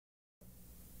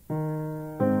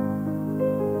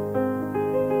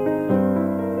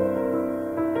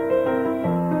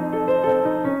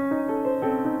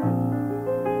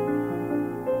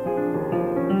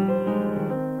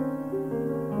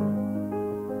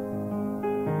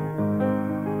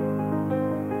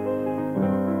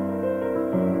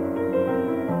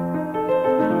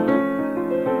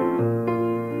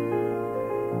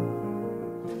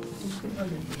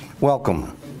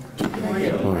Welcome.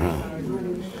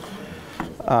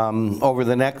 Over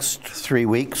the next 3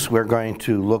 weeks, we're going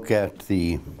to look at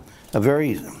in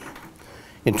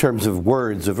terms of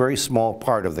words, a very small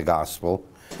part of the gospel,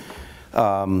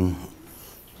 the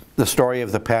story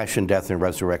of the passion, death, and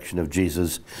resurrection of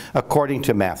Jesus according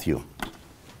to Matthew.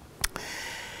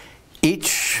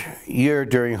 Each year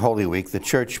during Holy Week, the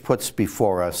church puts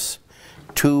before us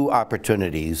two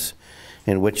opportunities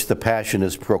in which the passion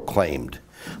is proclaimed.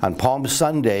 On Palm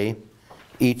Sunday,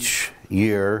 each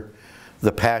year,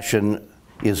 the passion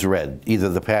is read, either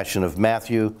the passion of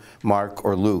Matthew, Mark,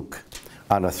 or Luke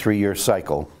on a 3-year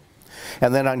cycle.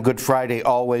 And then on Good Friday,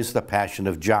 always the passion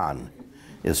of John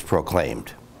is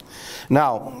proclaimed.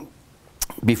 Now,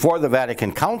 before the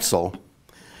Vatican Council,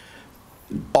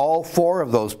 all 4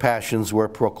 of those passions were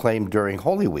proclaimed during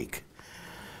Holy Week.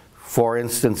 For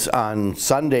instance, on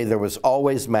Sunday there was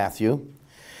always Matthew,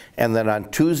 and then on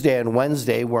Tuesday and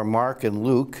Wednesday were Mark and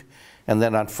Luke, and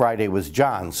then on Friday was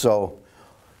John. So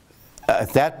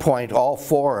at that point, all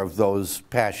 4 of those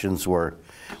passions were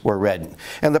read.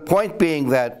 And the point being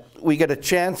that we get a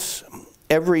chance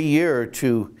every year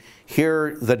to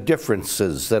hear the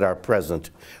differences that are present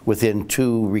within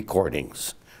 2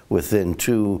 recordings, within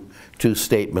two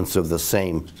statements of the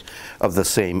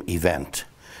same event.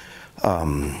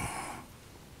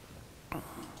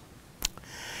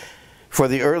 For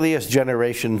the earliest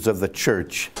generations of the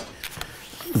church,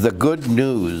 the good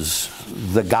news,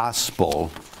 the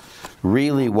gospel,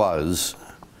 really was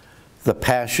the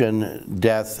passion,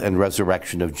 death, and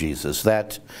resurrection of Jesus,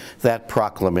 that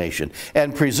proclamation.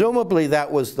 And presumably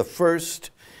that was the first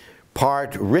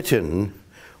part written,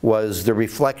 was the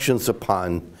reflections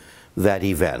upon that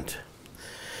event.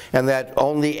 And that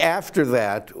only after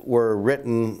that were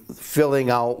written filling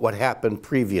out what happened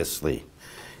previously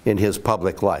in his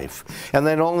public life. And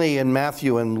then only in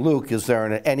Matthew and Luke is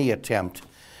there any attempt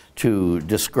to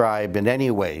describe in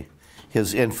any way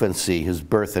his infancy, his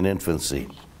birth and infancy.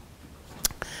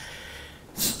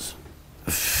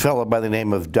 A fellow by the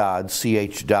name of Dodd,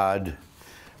 C.H. Dodd,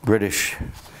 British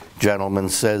gentleman,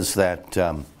 says that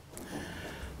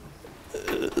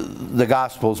the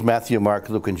Gospels, Matthew, Mark,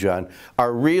 Luke, and John,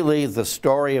 are really the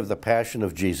story of the Passion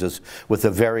of Jesus with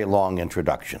a very long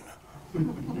introduction.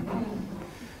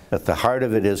 At the heart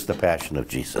of it is the Passion of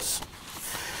Jesus.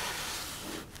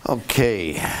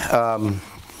 Okay.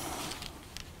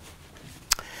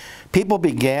 People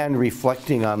began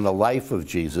reflecting on the life of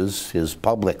Jesus, his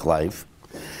public life,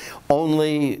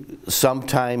 only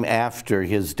sometime after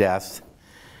his death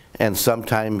and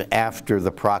sometime after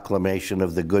the proclamation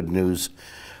of the good news,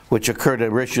 which occurred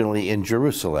originally in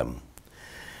Jerusalem.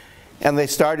 And they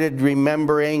started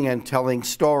remembering and telling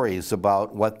stories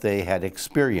about what they had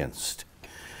experienced.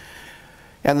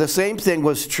 And the same thing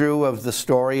was true of the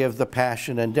story of the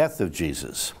passion and death of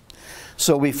Jesus.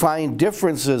 So we find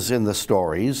differences in the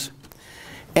stories,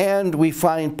 and we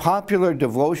find popular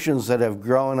devotions that have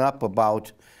grown up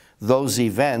about those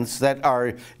events that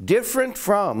are different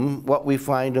from what we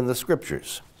find in the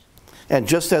scriptures. And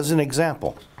just as an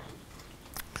example,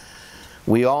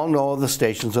 we all know the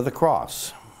Stations of the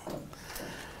Cross.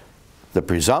 The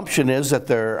presumption is that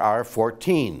there are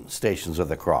 14 Stations of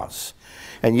the Cross.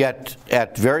 And yet,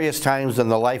 at various times in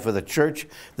the life of the church,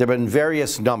 there have been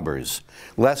various numbers.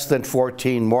 Less than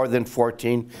 14, more than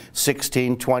 14,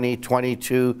 16, 20,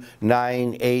 22,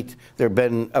 9, 8. There have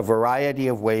been a variety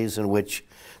of ways in which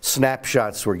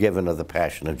snapshots were given of the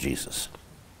Passion of Jesus.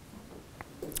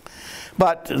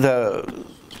 But the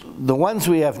ones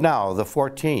we have now, the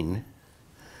 14,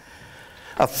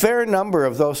 a fair number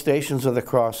of those Stations of the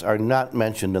Cross are not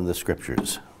mentioned in the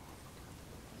scriptures.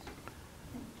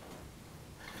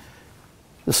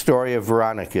 The story of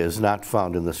Veronica is not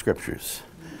found in the scriptures.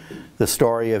 The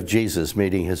story of Jesus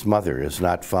meeting his mother is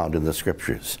not found in the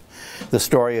scriptures. The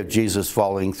story of Jesus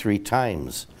falling 3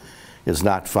 times is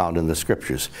not found in the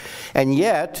scriptures. And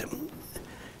yet,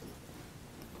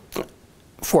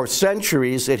 for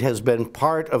centuries, it has been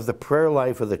part of the prayer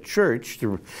life of the church,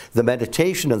 the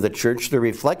meditation of the church, the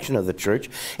reflection of the church.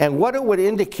 And what it would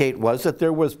indicate was that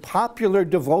there was popular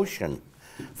devotion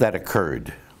that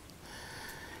occurred.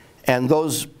 And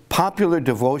those popular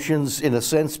devotions, in a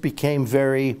sense, became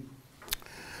very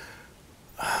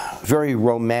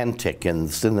romantic in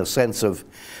the sense of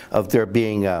there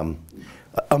being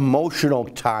emotional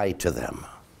tie to them,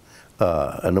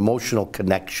 an emotional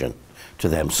connection to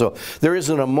them. So there is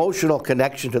an emotional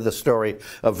connection to the story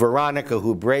of Veronica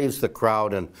who braves the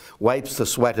crowd and wipes the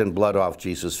sweat and blood off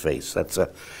Jesus' face.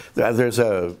 There's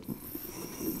an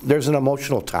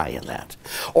emotional tie in that.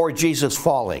 Or Jesus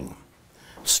falling,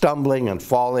 stumbling and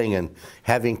falling and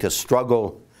having to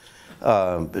struggle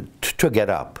to get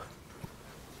up.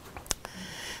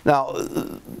 Now,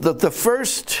 the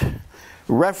first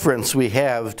reference we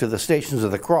have to the Stations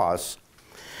of the Cross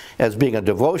as being a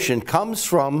devotion comes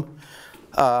from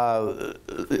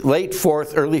late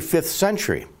 4th, early 5th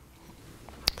century.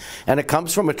 And it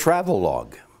comes from a travel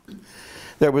log.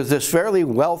 There was this fairly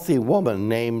wealthy woman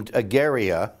named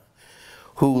Agaria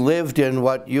who lived in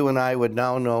what you and I would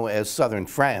now know as southern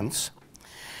France.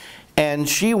 And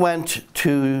she went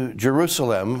to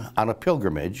Jerusalem on a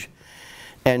pilgrimage,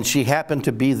 and she happened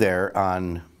to be there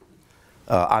on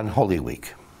Holy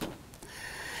Week.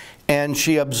 And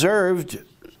she observed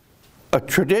a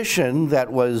tradition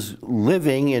that was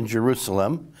living in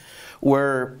Jerusalem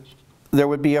where there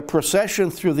would be a procession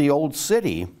through the old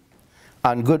city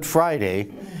on Good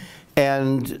Friday,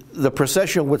 and the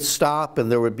procession would stop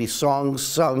and there would be songs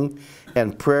sung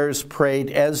and prayers prayed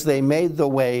as they made the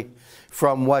way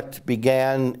from what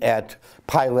began at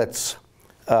Pilate's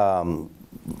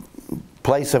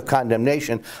place of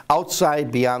condemnation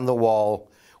outside beyond the wall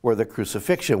where the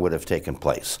crucifixion would have taken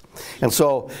place. And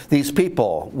so these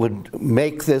people would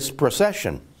make this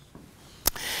procession.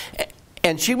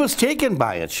 And she was taken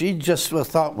by it. She just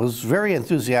was very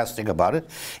enthusiastic about it.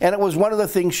 And it was one of the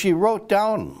things she wrote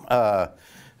down,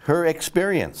 her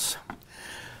experience.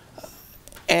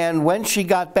 And when she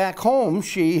got back home,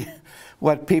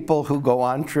 what people who go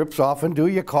on trips often do,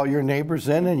 you call your neighbors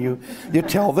in and you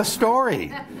tell the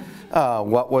story.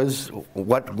 What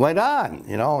went on,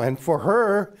 you know, and for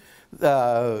her,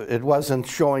 it wasn't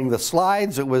showing the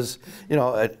slides, it was, you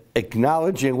know,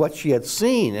 acknowledging what she had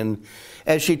seen. And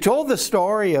as she told the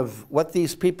story of what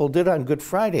these people did on Good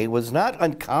Friday, it was not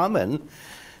uncommon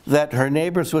that her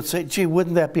neighbors would say, gee,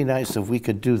 wouldn't that be nice if we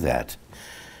could do that?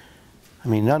 I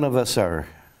mean, none of us are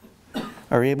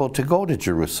able to go to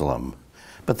Jerusalem,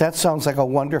 but that sounds like a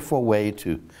wonderful way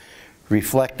to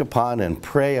reflect upon and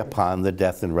pray upon the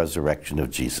death and resurrection of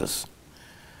Jesus.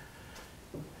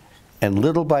 And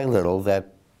little by little,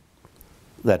 that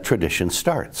tradition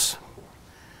starts.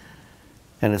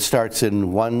 And it starts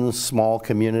in one small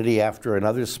community after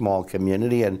another small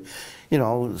community, and, you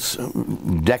know,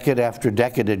 decade after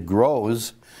decade it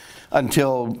grows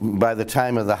until by the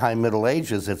time of the High Middle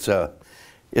Ages it's a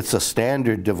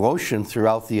standard devotion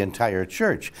throughout the entire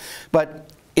church.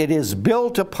 But it is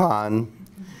built upon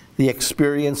the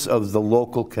experience of the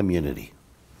local community,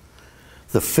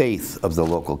 the faith of the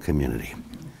local community.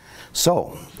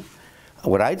 So,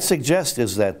 what I'd suggest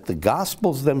is that the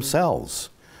Gospels themselves,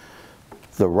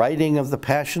 the writing of the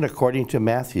Passion according to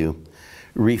Matthew,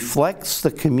 reflects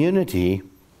the community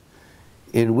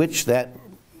in which that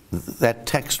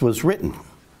text was written.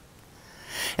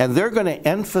 And they're going to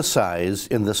emphasize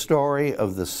in the story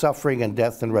of the suffering and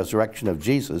death and resurrection of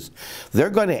Jesus, they're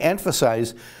going to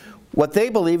emphasize what they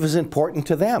believe is important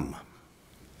to them.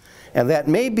 And that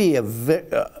may be a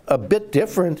bit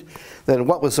different than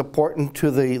what was important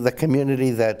to the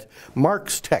community that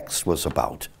Mark's text was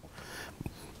about.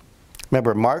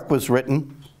 Remember, Mark was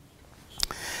written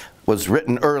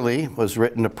early, was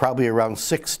written probably around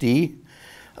 60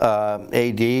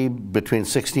 AD, between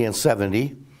 60 and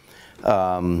 70.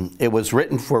 It was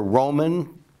written for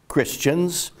Roman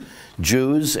Christians,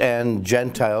 Jews and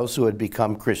Gentiles who had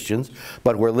become Christians,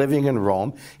 but were living in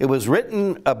Rome. It was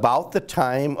written about the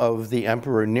time of the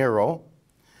Emperor Nero.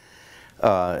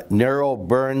 Nero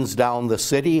burns down the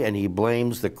city and he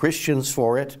blames the Christians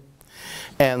for it.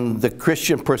 And the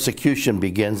Christian persecution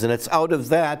begins, and it's out of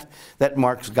that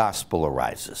Mark's Gospel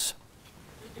arises.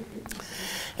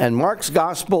 And Mark's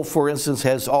Gospel, for instance,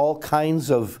 has all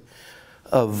kinds of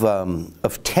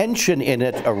tension in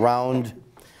it around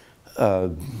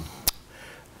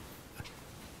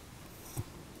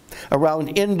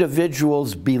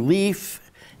individuals'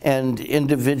 belief and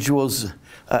individuals'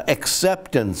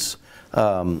 acceptance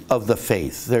of the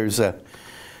faith.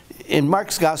 In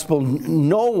Mark's Gospel,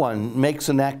 no one makes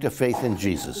an act of faith in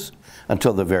Jesus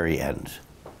until the very end.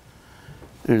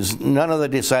 There's none of the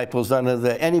disciples,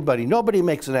 nobody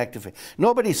makes an act of faith.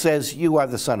 Nobody says, you are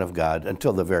the Son of God,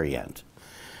 until the very end.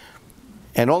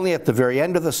 And only at the very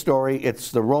end of the story,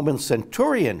 it's the Roman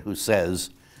centurion who says,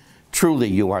 truly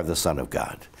you are the Son of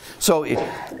God. So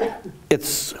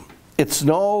it's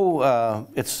no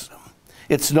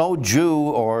Jew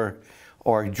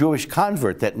or Jewish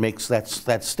convert that makes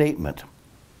that statement.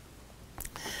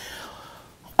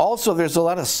 Also, there's a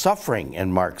lot of suffering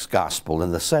in Mark's Gospel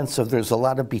in the sense of there's a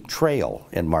lot of betrayal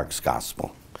in Mark's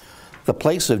Gospel. The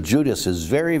place of Judas is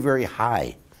very, very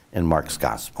high in Mark's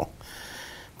Gospel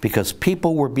because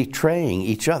people were betraying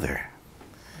each other.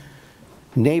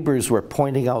 Neighbors were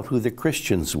pointing out who the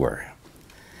Christians were.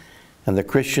 And the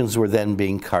Christians were then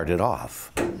being carted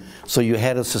off. So you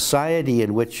had a society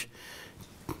in which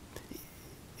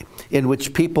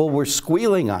people were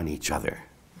squealing on each other.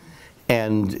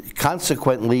 And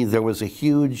consequently, there was a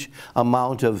huge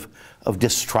amount of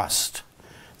distrust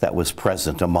that was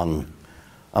present among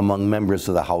members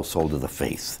of the household of the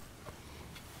faith.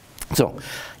 So,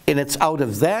 and it's out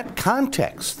of that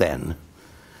context, then,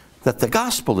 that the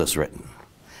gospel is written.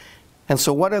 And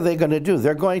so what are they going to do?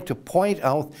 They're going to point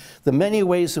out the many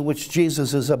ways in which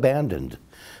Jesus is abandoned,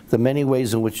 the many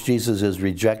ways in which Jesus is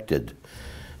rejected,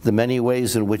 the many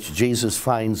ways in which Jesus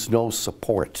finds no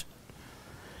support.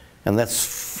 And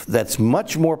that's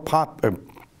much more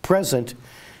present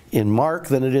in Mark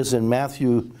than it is in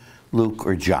Matthew, Luke,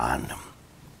 or John.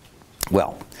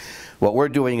 Well, what we're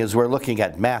doing is we're looking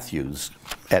at Matthew's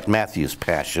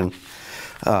Passion.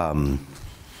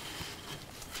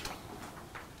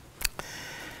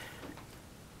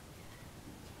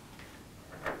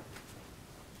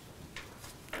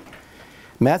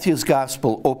 Matthew's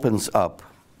gospel opens up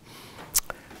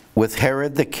with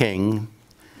Herod the king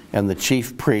and the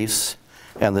chief priests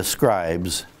and the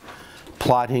scribes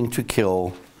plotting to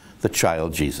kill the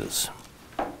child Jesus.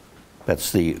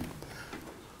 That's the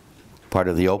part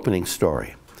of the opening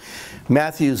story.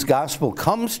 Matthew's gospel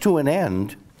comes to an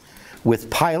end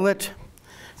with Pilate,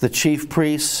 the chief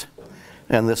priests,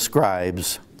 and the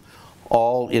scribes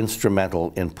all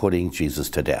instrumental in putting Jesus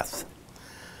to death.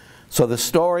 So the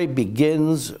story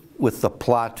begins with the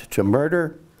plot to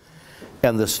murder,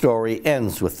 and the story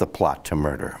ends with the plot to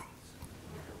murder.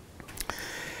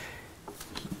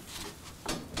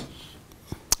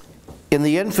 In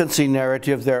the infancy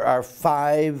narrative, there are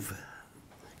five,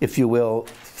 if you will,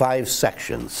 five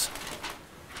sections.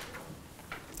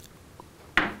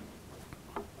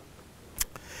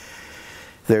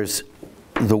 There's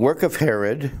the work of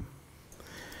Herod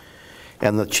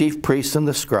and the chief priests and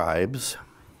the scribes.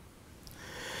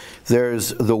 There's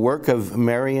the work of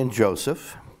Mary and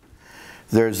Joseph.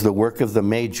 There's the work of the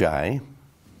Magi.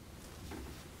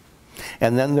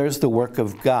 And then there's the work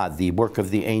of God, the work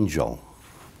of the angel.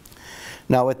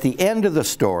 Now, at the end of the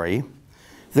story,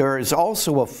 there is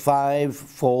also a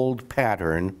five-fold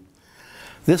pattern,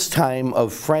 this time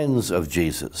of friends of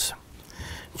Jesus.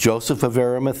 Joseph of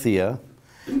Arimathea,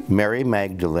 Mary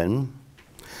Magdalene,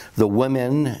 the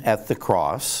women at the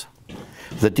cross,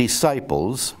 the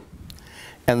disciples,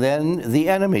 and then the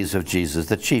enemies of Jesus,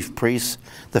 the chief priests,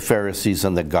 the Pharisees,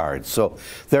 and the guards. So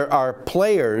there are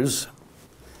players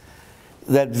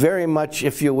that very much,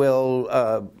 if you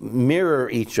will, mirror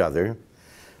each other,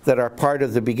 that are part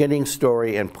of the beginning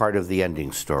story and part of the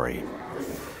ending story.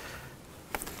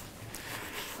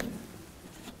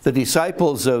 The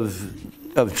disciples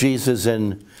of Jesus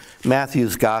in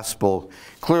Matthew's gospel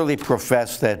clearly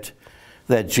profess that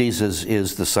Jesus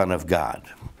is the Son of God.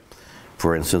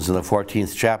 For instance, in the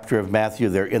 14th chapter of Matthew,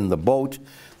 they're in the boat.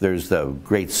 There's the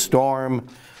great storm.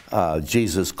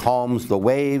 Jesus calms the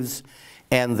waves,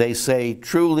 and they say,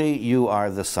 "Truly, you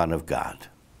are the Son of God."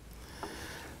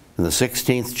 In the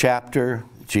 16th chapter,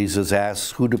 Jesus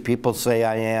asks, "Who do people say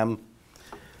I am?"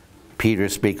 Peter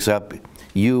speaks up,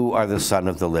 "You are the Son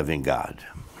of the living God."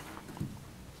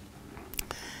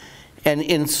 And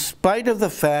in spite of the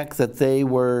fact that they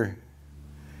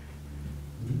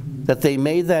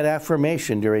made that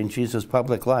affirmation during Jesus'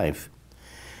 public life,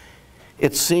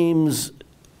 it seems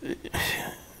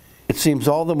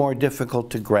all the more difficult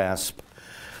to grasp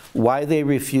why they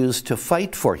refused to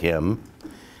fight for him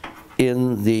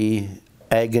in the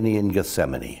agony in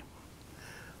Gethsemane,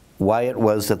 why it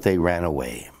was that they ran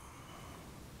away.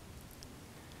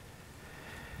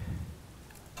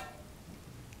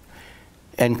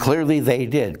 And clearly they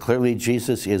did. Clearly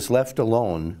Jesus is left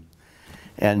alone,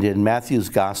 and in Matthew's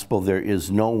gospel there is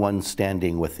no one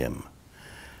standing with him.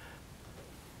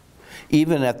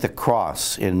 Even at the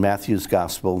cross in Matthew's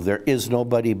gospel, there is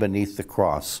nobody beneath the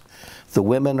cross. The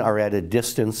women are at a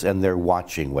distance and they're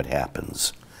watching what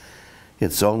happens.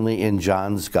 It's only in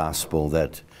John's gospel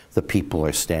that the people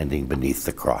are standing beneath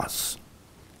the cross.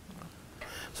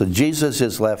 So Jesus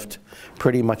is left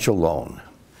pretty much alone.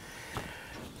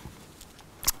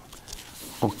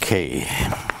 Okay.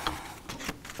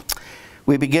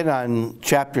 We begin on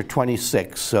chapter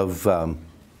 26 of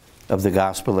the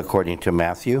Gospel according to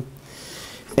Matthew.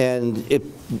 And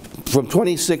from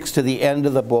 26 to the end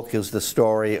of the book is the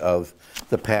story of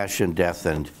the passion, death,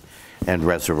 and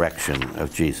resurrection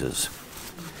of Jesus.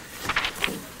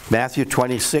 Matthew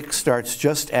 26 starts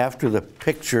just after the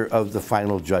picture of the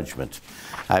final judgment.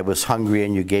 I was hungry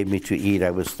and you gave me to eat.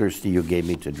 I was thirsty, you gave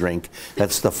me to drink.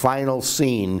 That's the final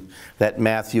scene that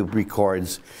Matthew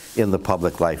records in the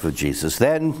public life of Jesus.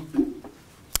 Then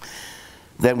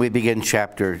Then we begin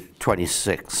chapter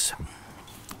 26.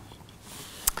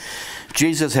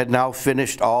 Jesus had now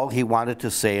finished all he wanted to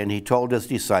say, and he told his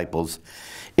disciples,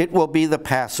 "It will be the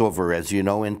Passover, as you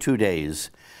know, in 2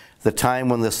 days, the time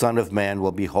when the Son of Man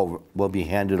will be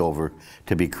handed over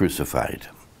to be crucified."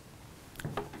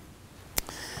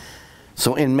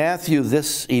 So in Matthew,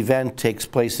 this event takes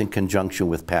place in conjunction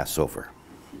with Passover.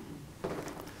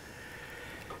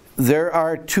 There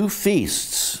are 2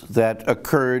 feasts that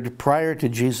occurred prior to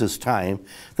Jesus' time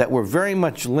that were very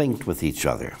much linked with each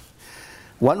other.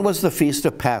 One was the Feast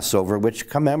of Passover, which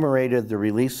commemorated the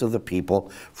release of the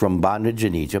people from bondage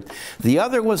in Egypt. The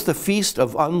other was the Feast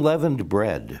of Unleavened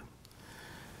Bread,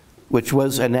 which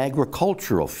was an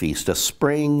agricultural feast, a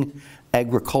spring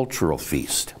agricultural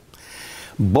feast.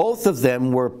 Both of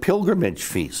them were pilgrimage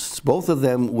feasts. Both of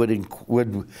them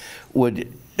would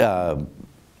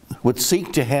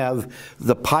seek to have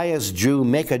the pious Jew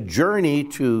make a journey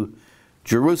to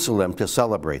Jerusalem to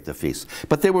celebrate the feast.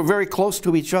 But they were very close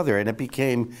to each other, and it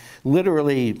became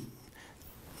literally,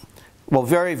 well,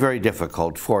 very, very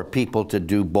difficult for people to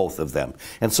do both of them.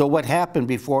 And so what happened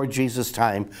before Jesus'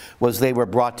 time was they were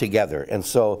brought together. And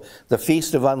so the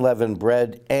Feast of Unleavened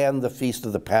Bread and the Feast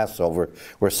of the Passover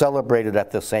were celebrated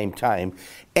at the same time,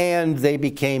 and they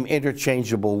became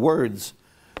interchangeable words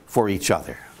for each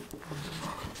other.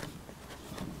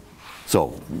 So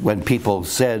when people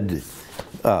said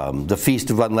the Feast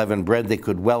of Unleavened Bread, they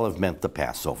could well have meant the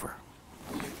Passover.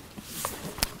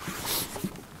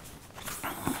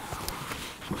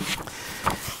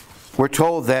 We're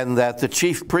told then that the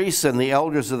chief priests and the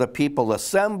elders of the people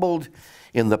assembled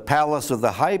in the palace of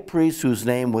the high priest, whose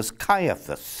name was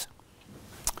Caiaphas.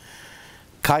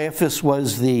 Caiaphas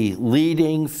was the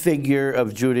leading figure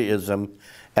of Judaism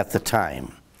at the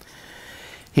time.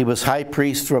 He was high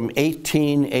priest from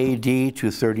 18 AD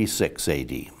to 36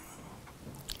 AD.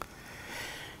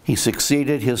 He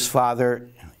succeeded his father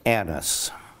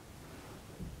Annas.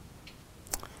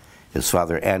 His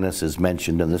father Annas is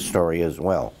mentioned in the story as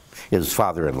well, his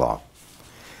father-in-law.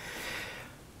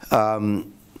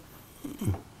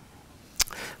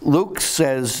 Luke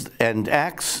says, and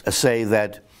Acts say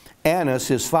that Annas,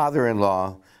 his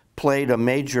father-in-law, played a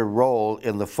major role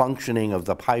in the functioning of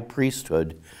the high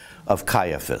priesthood of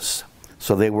Caiaphas.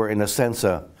 So they were, in a sense,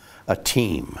 a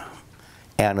team,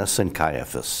 Annas and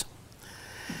Caiaphas.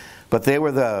 But they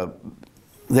were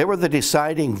the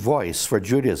deciding voice for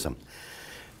Judaism.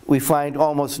 We find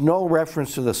almost no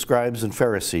reference to the scribes and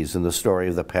Pharisees in the story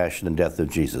of the passion and death of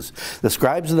Jesus. The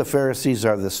scribes and the Pharisees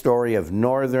are the story of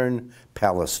northern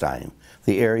Palestine,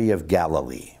 the area of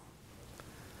Galilee.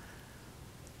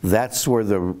 That's where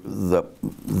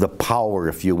the power,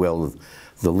 if you will,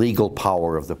 the legal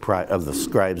power of the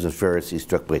scribes and Pharisees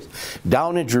took place.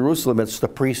 Down in Jerusalem, it's the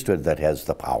priesthood that has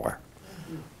the power.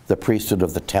 The priesthood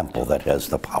of the temple that has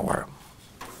the power.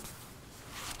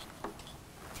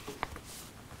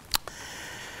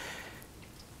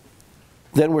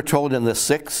 Then we're told in the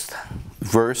 6th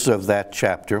verse of that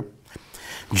chapter,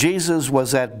 Jesus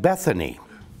was at Bethany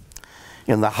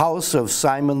in the house of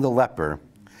Simon the leper,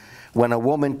 when a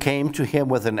woman came to him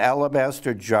with an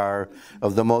alabaster jar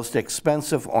of the most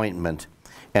expensive ointment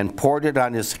and poured it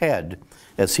on his head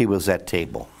as he was at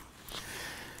table.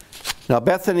 Now,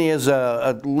 Bethany is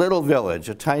a little village,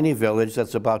 a tiny village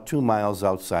that's about 2 miles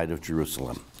outside of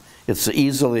Jerusalem. It's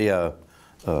easily a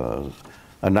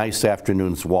nice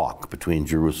afternoon's walk between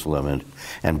Jerusalem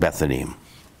and Bethany.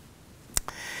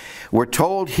 We're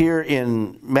told here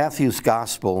in Matthew's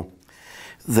Gospel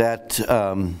that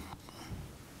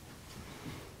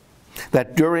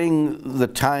that during the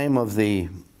time of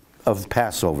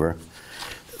Passover,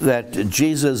 that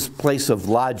Jesus' place of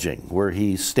lodging, where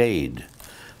he stayed,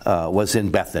 was in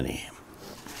Bethany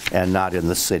and not in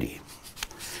the city.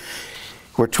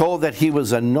 We're told that he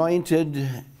was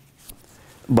anointed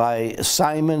by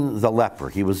Simon the leper.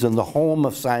 He was in the home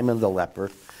of Simon the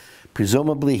leper.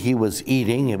 Presumably he was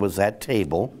eating, it was at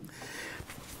table.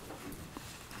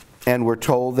 And we're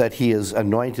told that he is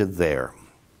anointed there.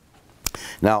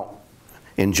 Now,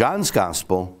 in John's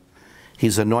Gospel,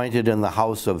 he's anointed in the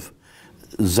house of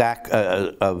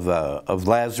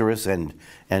Lazarus and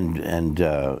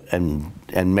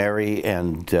Mary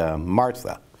and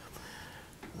Martha.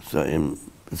 So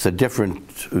it's a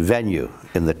different venue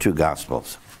in the 2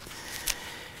 Gospels.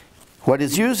 What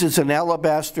is used is an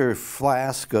alabaster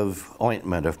flask of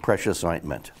ointment, of precious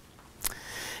ointment.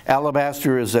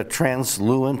 Alabaster is a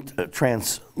translucent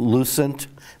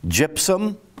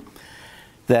gypsum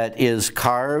that is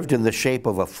carved in the shape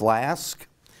of a flask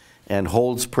and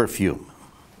holds perfume.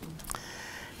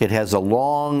 It has a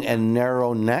long and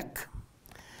narrow neck,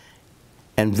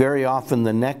 and very often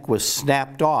the neck was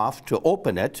snapped off to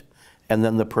open it, and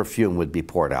then the perfume would be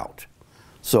poured out.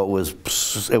 So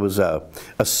it was a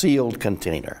sealed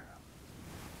container.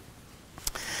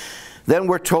 Then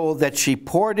we're told that she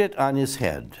poured it on his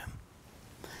head.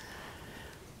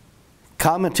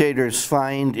 Commentators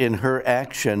find in her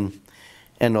action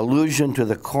an allusion to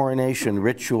the coronation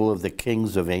ritual of the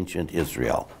kings of ancient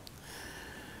Israel.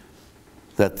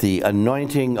 That the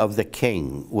anointing of the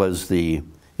king was the,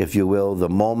 if you will, the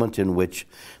moment in which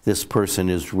this person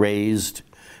is raised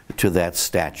to that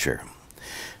stature.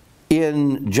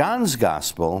 In John's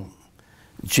gospel,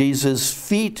 Jesus'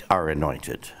 feet are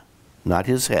anointed, not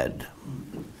his head.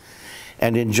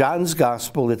 And in John's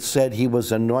gospel, it said he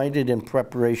was anointed in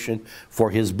preparation for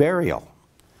his burial.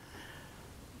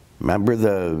 Remember,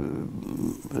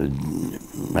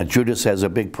 Judas has a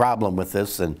big problem with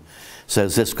this and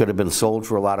says this could have been sold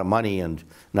for a lot of money and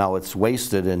now it's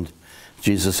wasted. And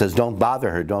Jesus says, don't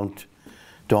bother her, don't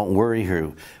worry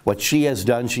her. What she has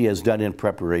done in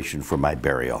preparation for my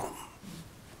burial.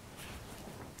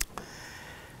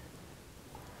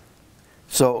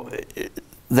 So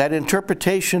that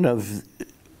interpretation of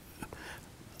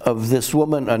this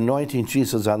woman anointing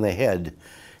Jesus on the head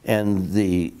and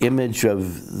the image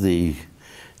of the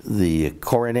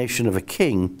coronation of a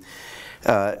king,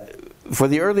 for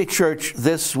the early church,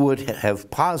 this would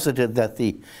have posited that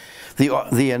the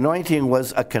anointing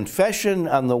was a confession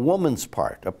on the woman's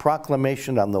part, a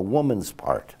proclamation on the woman's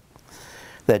part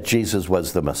that Jesus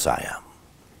was the Messiah.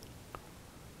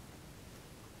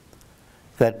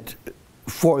 That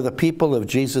for the people of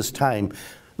Jesus' time,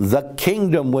 the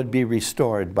kingdom would be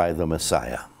restored by the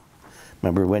Messiah.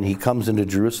 Remember, when he comes into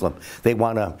Jerusalem, they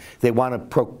want to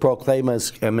proclaim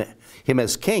him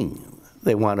as king.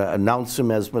 They want to announce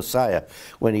him as Messiah.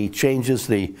 When he changes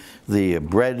the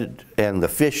bread and the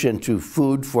fish into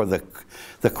food for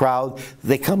the crowd,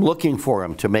 they come looking for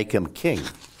him to make him king,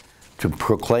 to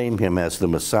proclaim him as the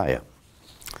Messiah.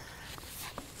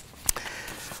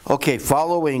 Okay,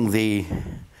 following the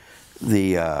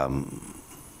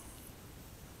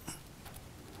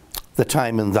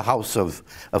time in the house of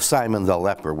Simon the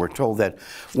leper, we're told that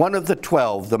one of the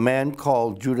 12, the man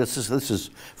called Judas, this is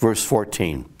verse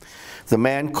 14, the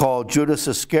man called Judas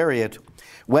Iscariot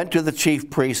went to the chief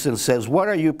priests and says, "What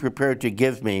are you prepared to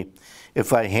give me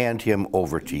if I hand him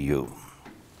over to you?"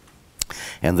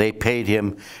 And they paid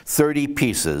him 30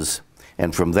 pieces,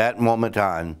 and from that moment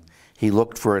on, he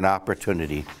looked for an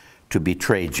opportunity to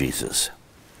betray Jesus.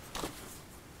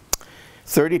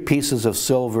 30 pieces of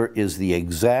silver is the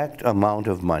exact amount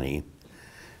of money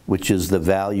which is the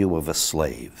value of a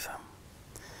slave.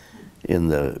 In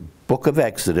the book of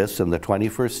Exodus, in the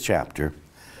 21st chapter,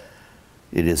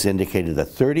 it is indicated that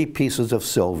 30 pieces of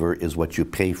silver is what you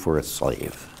pay for a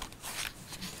slave.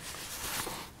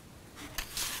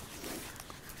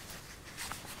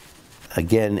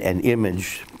 Again, an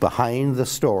image behind the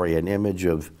story, an image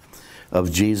of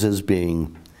Jesus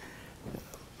being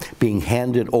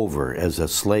handed over as a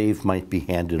slave might be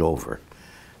handed over.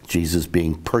 Jesus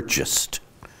being purchased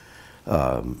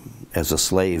as a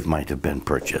slave might have been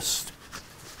purchased.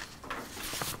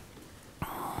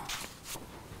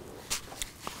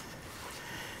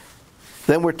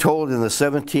 Then we're told in the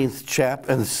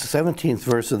 17th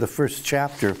verse of the first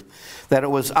chapter that it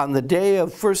was on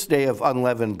the first day of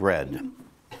unleavened bread.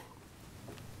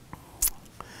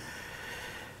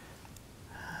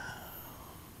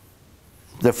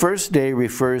 The first day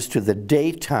refers to the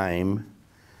daytime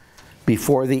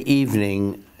before the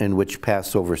evening in which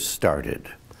Passover started.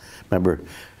 Remember,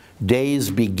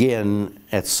 days begin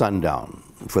at sundown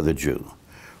for the Jew.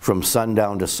 From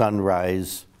sundown to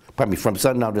sunrise, from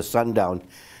sundown to sundown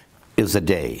is a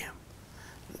day.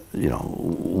 You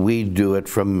know, we do it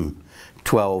from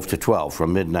 12 to 12,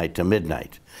 from midnight to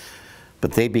midnight.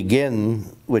 But they begin,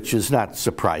 which is not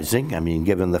surprising, I mean,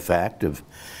 given the fact of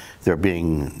there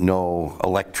being no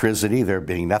electricity, there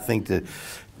being nothing to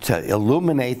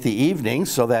illuminate the evening,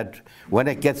 so that when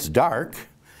it gets dark,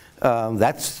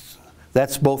 that's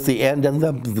both the end and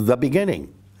the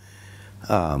beginning.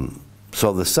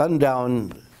 So the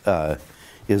sundown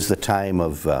is the time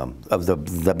of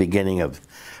the beginning of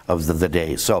the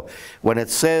day. So when it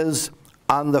says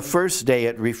on the first day,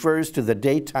 it refers to the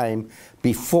daytime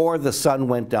before the sun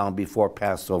went down, before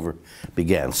Passover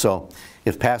began. So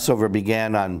if Passover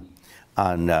began on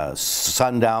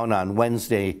sundown on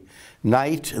Wednesday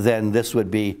night, then this would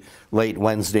be late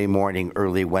Wednesday morning,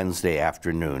 early Wednesday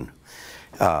afternoon.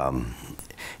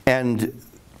 And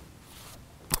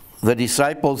the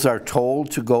disciples are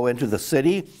told to go into the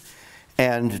city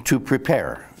and to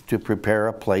prepare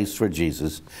a place for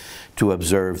Jesus to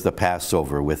observe the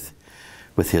Passover with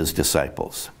with his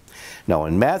disciples. Now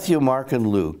in Matthew, Mark, and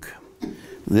Luke,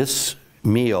 this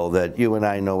meal that you and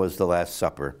I know as the Last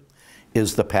Supper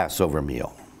is the Passover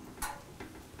meal.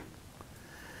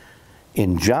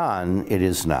 In John, it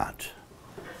is not.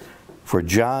 For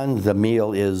John, the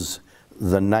meal is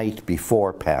the night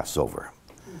before Passover.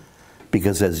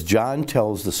 Because as John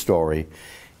tells the story,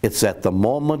 it's at the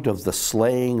moment of the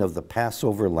slaying of the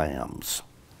Passover lambs,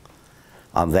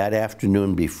 on that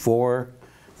afternoon before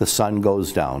the sun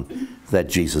goes down, that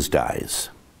Jesus dies.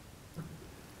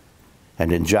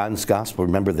 And in John's gospel,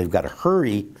 remember, they've got to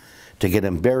hurry to get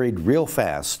him buried real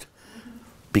fast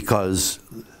because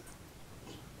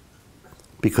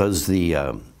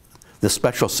the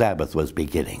special Sabbath was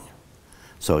beginning.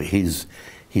 So he's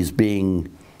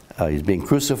being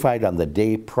crucified on the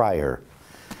day prior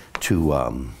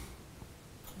to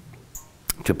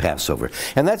Passover.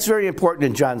 And that's very important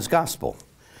in John's gospel,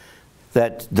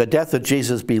 that the death of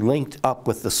Jesus be linked up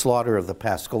with the slaughter of the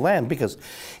Paschal Lamb, because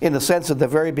in a sense, at the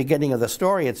very beginning of the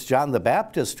story, it's John the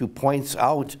Baptist who points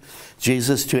out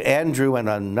Jesus to Andrew and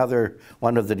another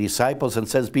one of the disciples and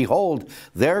says, "Behold,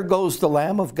 there goes the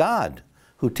Lamb of God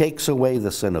who takes away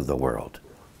the sin of the world."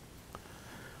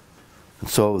 And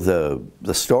so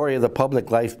the story of the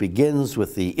public life begins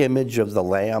with the image of the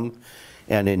Lamb,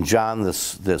 and in John, the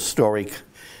story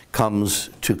comes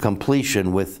to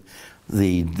completion with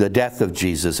the death of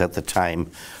Jesus at the time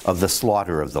of the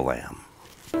slaughter of the Lamb.